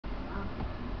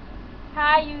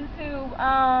Hi YouTube,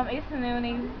 it's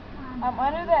Nooni. I'm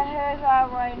under the hair dryer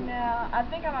right now. I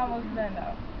think I'm almost done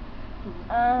though.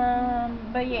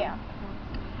 But yeah.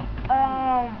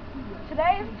 Um,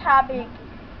 Today's topic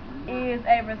is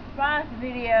a response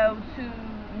video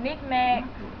to Nick Mac's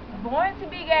Born to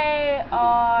be Gay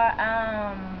or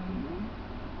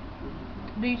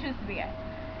Do You Choose to Be Gay?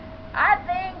 I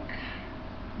think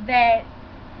that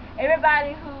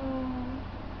everybody who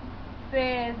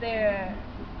says they're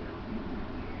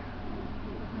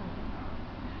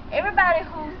everybody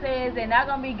who says they're not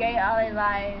gonna be gay all their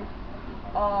life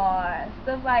or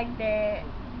stuff like that,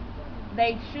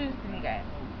 they choose to be gay.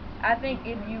 I think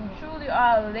if you truly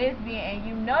are a lesbian and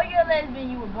you know you're a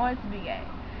lesbian, you were born to be gay.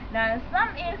 Now, in some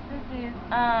instances,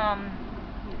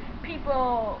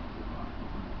 people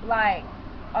like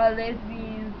are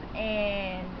lesbians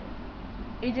and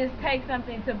it just takes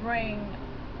something to bring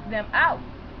them out.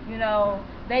 You know,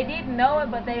 they didn't know it,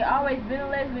 but they always been a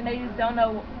lesbian. They just didn't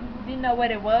know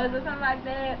what it was or something like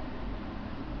that,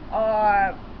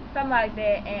 or something like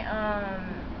that,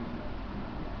 and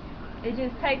it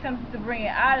just takes something to bring it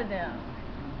out of them.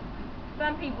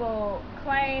 Some people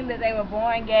claim that they were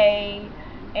born gay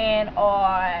and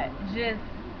are just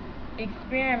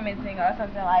experimenting or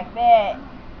something like that,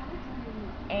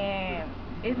 and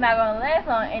it's not gonna last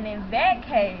long. And in that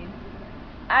case,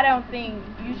 I don't think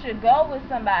you should go with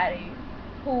somebody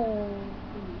who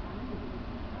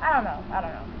I don't know.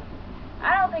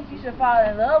 I don't think you should fall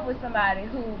in love with somebody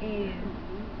who is,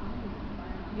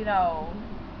 you know,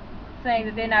 saying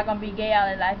that they're not gonna be gay all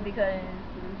their life, because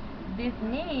this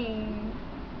means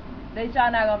that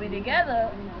y'all not gonna be together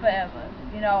forever,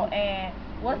 you know. And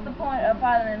what's the point of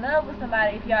falling in love with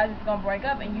somebody if y'all just gonna break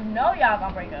up and you know y'all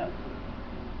gonna break up?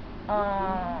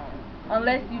 Um,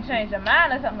 Unless you change your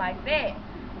mind or something like that.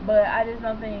 But I just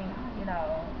don't think, you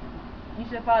know, you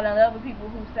should fall in love with people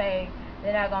who say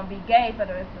they're not gonna be gay for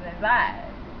the rest of their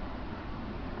lives.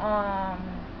 Um,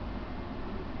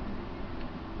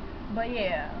 but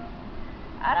yeah,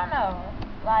 I don't know.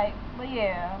 But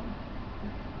yeah,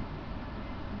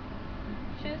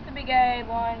 choose to be gay,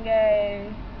 born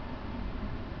gay.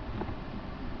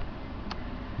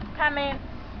 Comment,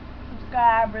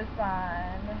 subscribe,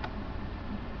 respond.